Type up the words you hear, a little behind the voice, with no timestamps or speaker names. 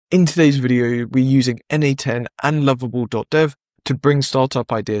In today's video, we're using n8n and Loveable.dev to bring startup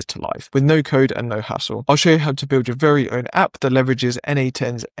ideas to life with no code and no hassle. I'll show you how to build your very own app that leverages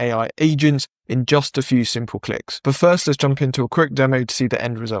n8n's AI agents in just a few simple clicks. But first, let's jump into a quick demo to see the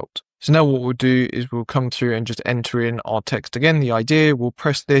end result. So now what we'll do is we'll come through and just enter in our text again, the idea. We'll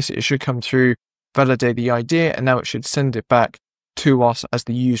press this, it should come through, validate the idea, and now it should send it back to us as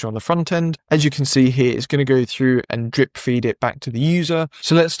the user on the front end. As you can see here, it's going to go through and drip feed it back to the user.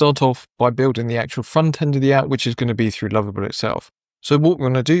 So let's start off by building the actual front end of the app, which is going to be through Loveable itself. So what we're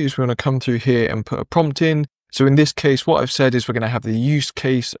going to do is we're going to come through here and put a prompt in. So in this case, what I've said is we're going to have the use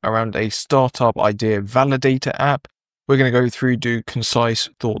case around a startup idea validator app. We're going to go through, do concise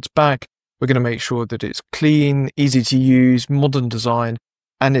thoughts back. We're going to make sure that it's clean, easy to use, modern design,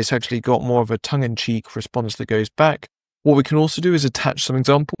 and it's actually got more of a tongue-in-cheek response that goes back. What we can also do is attach some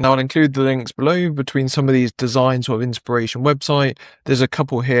examples. Now I'll include the links below between some of these design sort of inspiration website. There's a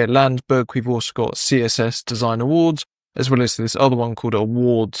couple here, Landbook. We've also got CSS Design Awards, as well as this other one called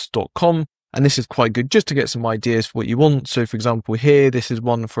awards.com. And this is quite good just to get some ideas for what you want. So for example, here, this is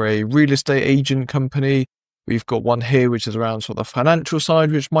one for a real estate agent company. We've got one here, which is around sort of the financial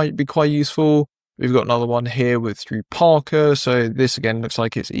side, which might be quite useful. We've got another one here with through Parker. So this again looks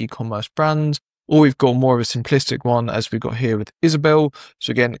like it's e-commerce brands. Or we've got more of a simplistic one as we've got here with Isabel.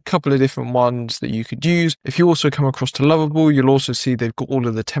 So again, a couple of different ones that you could use. If you also come across to Loveable, you'll also see they've got all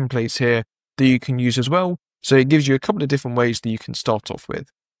of the templates here that you can use as well. So it gives you a couple of different ways that you can start off with.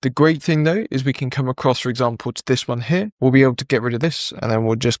 The great thing though, is we can come across, for example, to this one here. We'll be able to get rid of this and then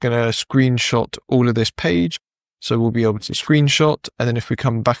we're just going to screenshot all of this page. So we'll be able to screenshot. And then if we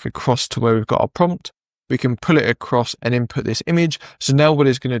come back across to where we've got our prompt, we can pull it across and input this image. So now what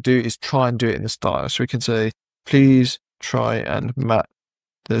it's going to do is try and do it in the style. So we can say, please try and match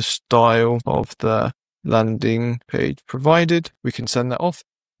the style of the landing page provided. We can send that off.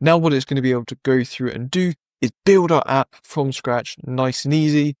 Now what it's going to be able to go through and do is build our app from scratch, nice and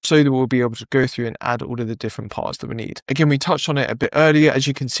easy, so that we'll be able to go through and add all of the different parts that we need. Again, we touched on it a bit earlier. As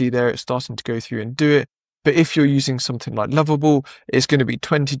you can see there, it's starting to go through and do it. But if you're using something like Loveable, it's going to be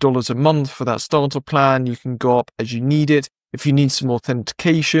 $20 a month for that starter plan. You can go up as you need it. If you need some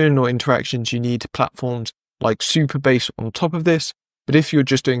authentication or interactions, you need platforms like Supabase on top of this. But if you're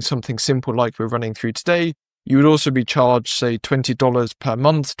just doing something simple like we're running through today, you would also be charged, say, $20 per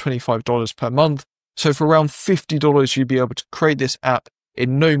month, $25 per month. So for around $50, you'd be able to create this app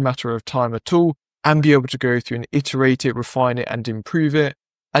in no matter of time at all and be able to go through and iterate it, refine it, and improve it.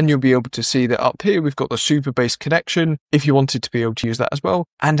 And you'll be able to see that up here, we've got the Supabase connection if you wanted to be able to use that as well,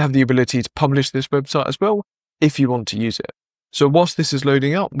 and have the ability to publish this website as well if you want to use it. So whilst this is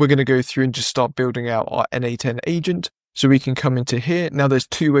loading up, we're going to go through and just start building out our n8n agent. So we can come into here. Now there's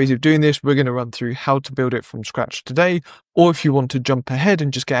two ways of doing this. We're going to run through how to build it from scratch today. Or if you want to jump ahead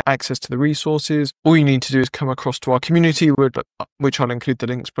and just get access to the resources, all you need to do is come across to our community, which I'll include the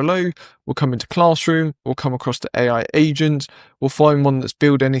links below. We'll come into Classroom. We'll come across to AI agents. We'll find one that's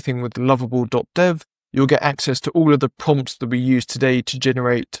build anything with Loveable.dev. You'll get access to all of the prompts that we use today to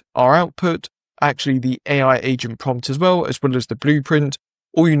generate our output. Actually, the AI agent prompt as well as the blueprint.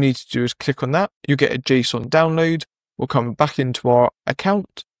 All you need to do is click on that. You'll get a JSON download. We'll come back into our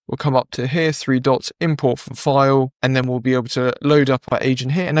account. We'll come up to here, 3 dots, import from file, and then we'll be able to load up our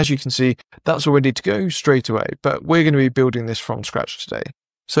agent here. And as you can see, that's all ready to go straight away. But we're going to be building this from scratch today.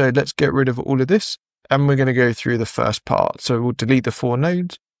 So let's get rid of all of this. And we're going to go through the first part. So we'll delete the 4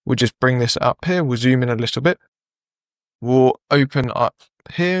 nodes. We'll just bring this up here. We'll zoom in a little bit. We'll open up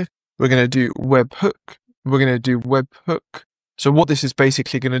here. We're going to do webhook. We're going to do webhook. So what this is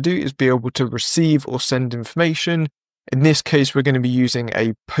basically going to do is be able to receive or send information. In this case, we're going to be using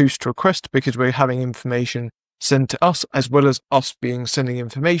a post request because we're having information sent to us as well as us sending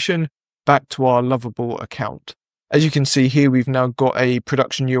information back to our Loveable account. As you can see here, we've now got a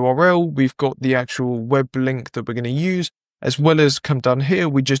production URL. We've got the actual web link that we're going to use, as well as come down here.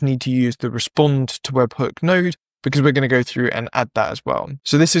 We just need to use the respond to webhook node because we're going to go through and add that as well.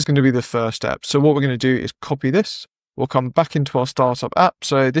 So this is going to be the first step. So what we're going to do is copy this. We'll come back into our startup app.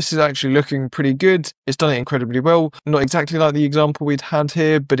 So this is actually looking pretty good. It's done it incredibly well. Not exactly like the example we'd had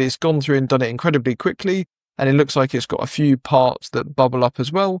here, but it's gone through and done it incredibly quickly. And it looks like it's got a few parts that bubble up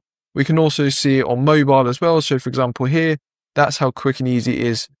as well. We can also see it on mobile as well. So for example here, that's how quick and easy it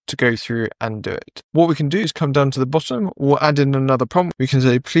is to go through and do it. What we can do is come down to the bottom. We'll add in another prompt. We can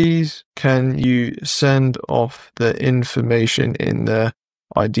say, please, can you send off the information in the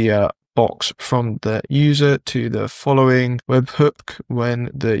idea box from the user to the following webhook when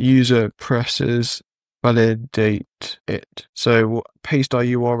the user presses validate it. So we'll paste our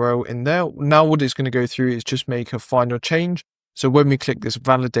URL in there. Now what it's going to go through is just make a final change. So when we click this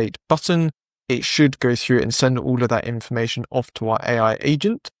validate button, it should go through and send all of that information off to our AI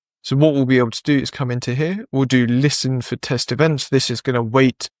agent. So what we'll be able to do is come into here. We'll do listen for test events. This is going to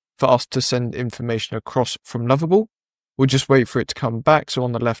wait for us to send information across from Loveable. We'll just wait for it to come back. So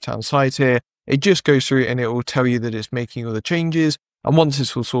on the left-hand side here, it just goes through and it will tell you that it's making all the changes. And once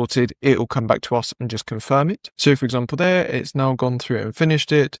it's all sorted, it will come back to us and just confirm it. So for example, there, it's now gone through and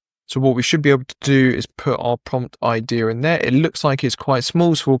finished it. So what we should be able to do is put our prompt idea in there. It looks like it's quite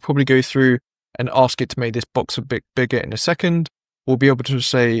small, so we'll probably go through and ask it to make this box a bit bigger in a second. We'll be able to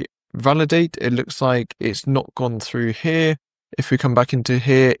say validate. It looks like it's not gone through here. If we come back into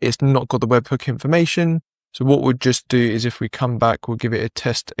here, it's not got the webhook information. So what we'll just do is if we come back, we'll give it a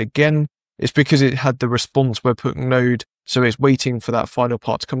test again. It's because it had the response webhook node, so it's waiting for that final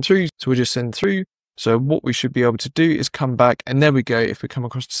part to come through. So we'll just send through. So what we should be able to do is come back, and there we go. If we come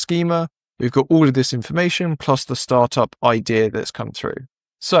across the schema, we've got all of this information plus the startup idea that's come through.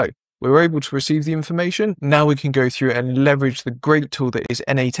 So we're able to receive the information. Now we can go through and leverage the great tool that is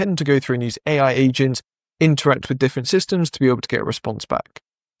n8n to go through and use AI agents, interact with different systems to be able to get a response back.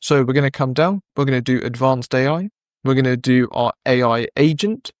 So we're going to come down. We're going to do advanced AI. We're going to do our AI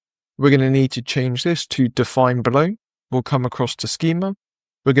agent. We're going to need to change this to define below. We'll come across to schema.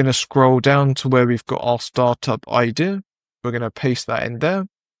 We're going to scroll down to where we've got our startup idea. We're going to paste that in there.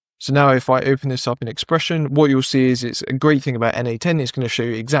 So now if I open this up in Expression, what you'll see is it's a great thing about n8n. It's going to show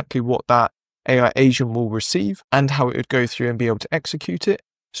you exactly what that AI agent will receive and how it would go through and be able to execute it.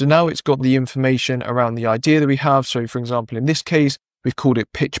 So now it's got the information around the idea that we have. So for example, in this case, we've called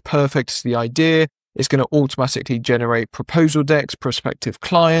it pitch perfect. It's the idea. It's going to automatically generate proposal decks, prospective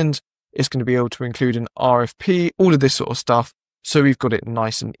clients. It's going to be able to include an RFP, all of this sort of stuff. So we've got it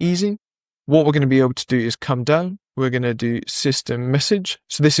nice and easy. What we're going to be able to do is come down. We're going to do system message.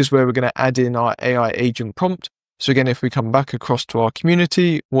 So this is where we're going to add in our AI agent prompt. So again, if we come back across to our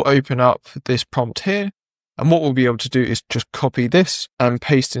community, we'll open up this prompt here. And what we'll be able to do is just copy this and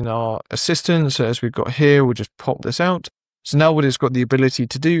paste in our assistant. So as we've got here, we'll just pop this out. So now what it's got the ability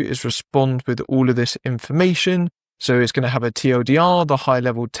to do is respond with all of this information. So it's going to have a TLDR, the high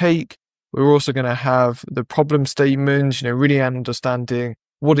level take. We're also going to have the problem statements, really understanding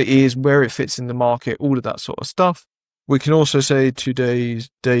what it is, where it fits in the market, all of that sort of stuff. We can also say today's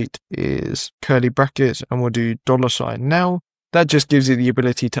date is curly brackets and we'll do $sign now. That just gives it the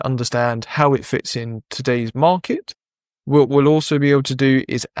ability to understand how it fits in today's market. What we'll also be able to do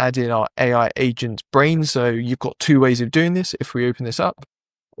is add in our AI agent's brain. So you've got two ways of doing this. If we open this up,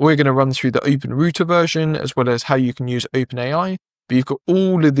 we're going to run through the open router version as well as how you can use OpenAI. But you've got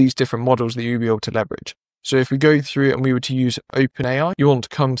all of these different models that you'll be able to leverage. So if we go through and we were to use OpenAI, you want to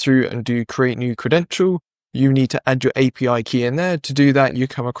come through and do create new credential. You need to add your API key in there. To do that, you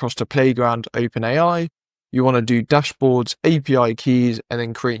come across to Playground OpenAI. You want to do dashboards, API keys, and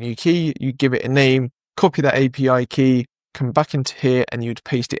then create new key. You give it a name, copy that API key, come back into here and you'd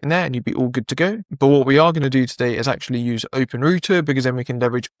paste it in there and you'd be all good to go. But what we are going to do today is actually use OpenRouter because then we can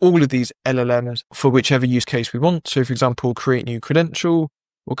leverage all of these LLMs for whichever use case we want. So for example, create new credential,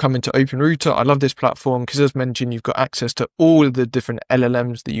 we'll come into OpenRouter. I love this platform because as mentioned, you've got access to all of the different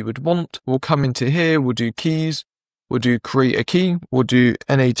LLMs that you would want. We'll come into here, we'll do keys, we'll do create a key, we'll do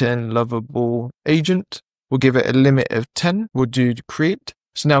n8n Loveable agent. We'll give it a limit of 10. We'll do create.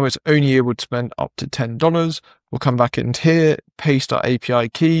 So now it's only able to spend up to $10. We'll come back in here, paste our API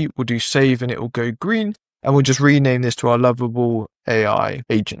key. We'll do save and it will go green. And we'll just rename this to our Loveable AI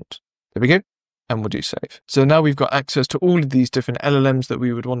agent. There we go. And we'll do save. So now we've got access to all of these different LLMs that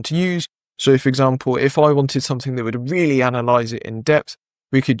we would want to use. So for example, if I wanted something that would really analyze it in depth,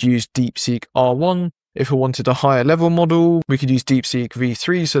 we could use DeepSeek R1. If I wanted a higher level model, we could use DeepSeek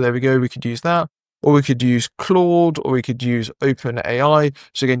V3. So there we go. We could use that. Or we could use Claude, or we could use OpenAI.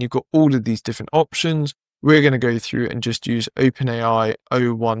 So again, you've got all of these different options. We're going to go through and just use OpenAI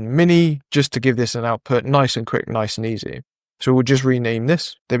O1 Mini just to give this an output nice and quick, nice and easy. So we'll just rename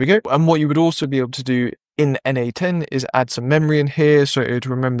this. There we go. And what you would also be able to do in n8n is add some memory in here. So it would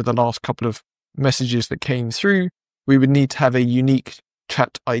remember the last couple of messages that came through. We would need to have a unique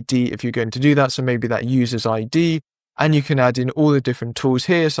chat ID if you're going to do that. So maybe that user's ID. And you can add in all the different tools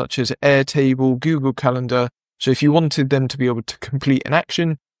here, such as Airtable, Google Calendar. So if you wanted them to be able to complete an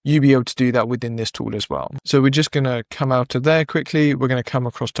action, you'd be able to do that within this tool as well. So we're just going to come out of there quickly. We're going to come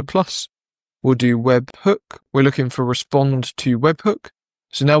across to plus. We'll do webhook. We're looking for respond to webhook.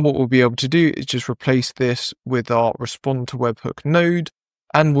 So now what we'll be able to do is just replace this with our respond to webhook node,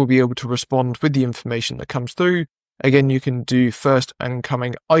 and we'll be able to respond with the information that comes through. Again, you can do first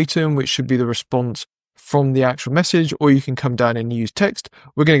incoming item, which should be the response from the actual message, or you can come down and use text.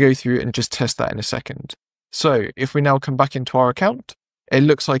 We're going to go through and just test that in a second. So if we now come back into our account, it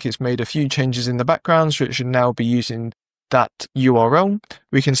looks like it's made a few changes in the background, so it should now be using that URL.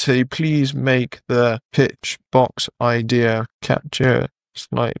 We can say, please make the pitch box idea capture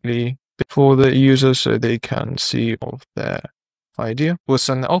slightly before the user so they can see of their idea. We'll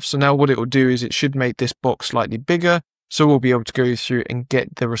send that off. So now what it will do is it should make this box slightly bigger. So we'll be able to go through and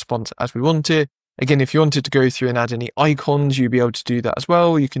get the response as we want it. Again, if you wanted to go through and add any icons, you'll be able to do that as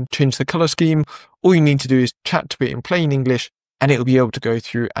well. You can change the color scheme. All you need to do is chat to it in plain English, and it'll be able to go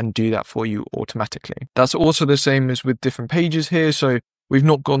through and do that for you automatically. That's also the same as with different pages here. So we've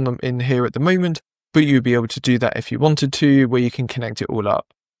not got them in here at the moment, but you'll be able to do that if you wanted to, where you can connect it all up.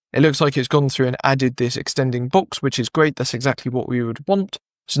 It looks like it's gone through and added this extending box, which is great. That's exactly what we would want.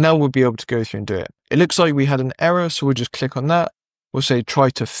 So now we'll be able to go through and do it. It looks like we had an error, so we'll just click on that. We'll say try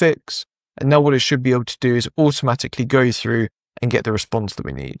to fix. And now what it should be able to do is automatically go through and get the response that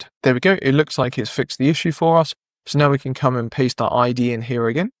we need. There we go. It looks like it's fixed the issue for us. So now we can come and paste our ID in here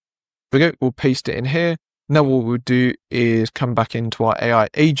again. There we go. We'll paste it in here. Now what we'll do is come back into our AI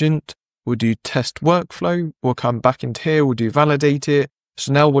agent. We'll do test workflow. We'll come back into here. We'll do validate it.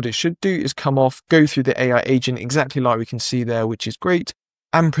 So now what it should do is come off, go through the AI agent exactly like we can see there, which is great,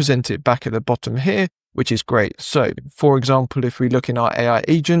 and present it back at the bottom here, which is great. So for example, if we look in our AI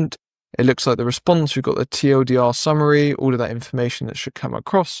agent, it looks like the response, we've got the TLDR summary, all of that information that should come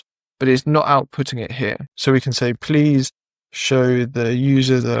across, but it's not outputting it here. So we can say, please show the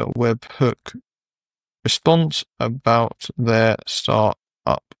user the webhook response about their startup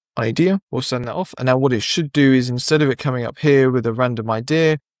idea. We'll send that off. And now what it should do is, instead of it coming up here with a random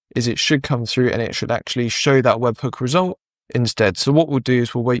idea, is it should come through and it should actually show that webhook result instead. So what we'll do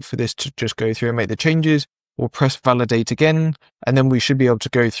is we'll wait for this to just go through and make the changes. We'll press validate again, and then we should be able to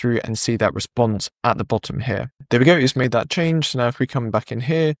go through and see that response at the bottom here. There we go. It's made that change. So now if we come back in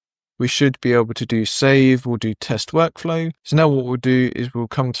here, we should be able to do save. We'll do test workflow. So now what we'll do is we'll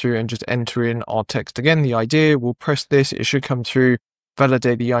come through and just enter in our text again, the idea. We'll press this. It should come through,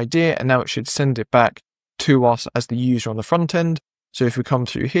 validate the idea, and now it should send it back to us as the user on the front end. So if we come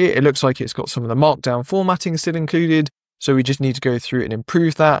through here, it looks like it's got some of the markdown formatting still included. So we just need to go through and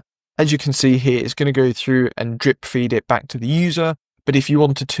improve that. As you can see here, it's going to go through and drip feed it back to the user. But if you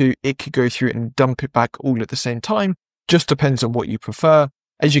wanted to, it could go through and dump it back all at the same time. Just depends on what you prefer.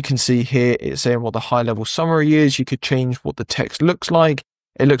 As you can see here, it's saying what the high level summary is. You could change what the text looks like.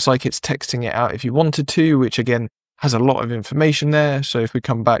 It looks like it's texting it out if you wanted to, which again has a lot of information there. So if we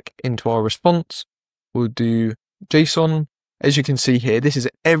come back into our response, we'll do JSON. As you can see here, this is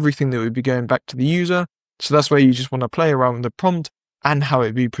everything that would be going back to the user. So that's where you just want to play around with the prompt and how it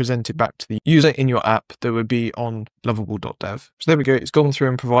would be presented back to the user in your app that would be on Loveable.dev. So there we go. It's gone through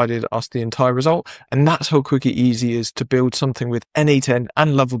and provided us the entire result. And that's how quick and easy it is to build something with n8n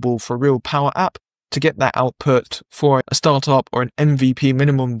and Loveable for a real power app to get that output for a startup or an MVP,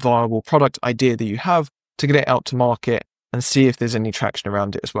 minimum viable product idea that you have, to get it out to market and see if there's any traction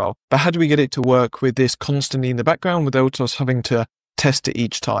around it as well. But how do we get it to work with this constantly in the background without us having to test it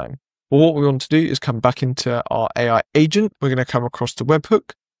each time? Well, what we want to do is come back into our AI agent. We're going to come across to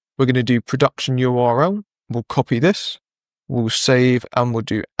webhook. We're going to do production URL. We'll copy this. We'll save and we'll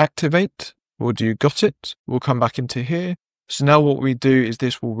do activate. We'll do got it. We'll come back into here. So now what we do is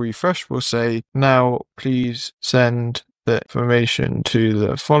this will refresh. We'll say, now please send the information to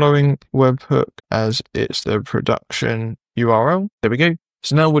the following webhook as it's the production URL. There we go.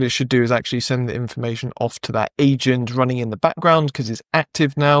 So now what it should do is actually send the information off to that agent running in the background because it's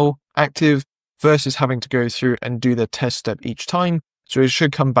active now, active versus having to go through and do the test step each time. So it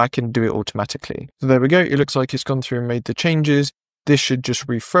should come back and do it automatically. So there we go. It looks like it's gone through and made the changes. This should just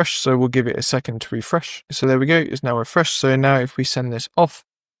refresh. So we'll give it a second to refresh. So there we go. It's now refreshed. So now if we send this off,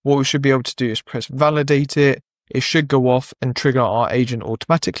 what we should be able to do is press validate it. It should go off and trigger our agent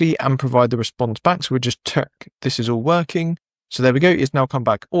automatically and provide the response back. So we'll just check this is all working. So there we go. It's now come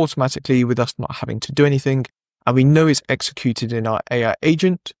back automatically with us not having to do anything. And we know it's executed in our AI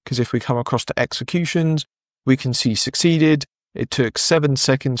agent because if we come across to executions, we can see succeeded. It took 7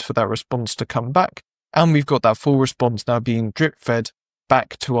 seconds for that response to come back. And we've got that full response now being drip fed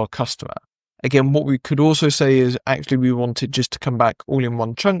back to our customer. Again, what we could also say is actually we want it just to come back all in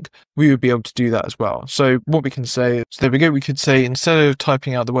one chunk. We would be able to do that as well. So what we can say is, there we go. We could say instead of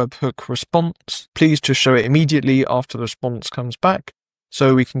typing out the webhook response, please just show it immediately after the response comes back.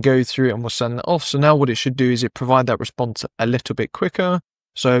 So we can go through and we'll send that off. So now what it should do is it provide that response a little bit quicker.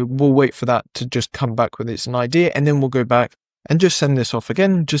 So we'll wait for that to just come back with its an idea, and then we'll go back and just send this off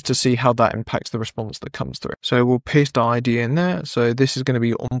again just to see how that impacts the response that comes through. So we'll paste our idea in there. So this is going to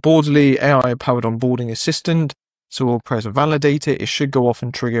be Onboardly, AI-powered onboarding assistant. So we'll press validate it. It should go off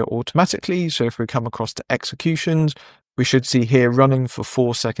and trigger automatically. So if we come across to executions, we should see here running for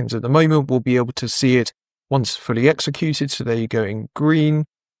 4 seconds at the moment. We'll be able to see it once fully executed. So there you go in green.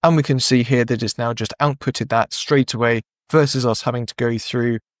 And we can see here that it's now just outputted that straight away versus us having to go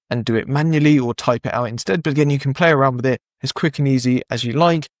through and do it manually or type it out instead. But again, you can play around with it as quick and easy as you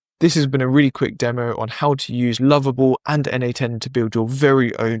like. This has been a really quick demo on how to use Loveable and n8n to build your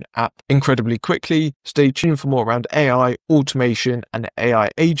very own app incredibly quickly. Stay tuned for more around AI, automation, and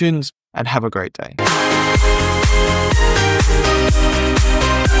AI agents, and have a great day.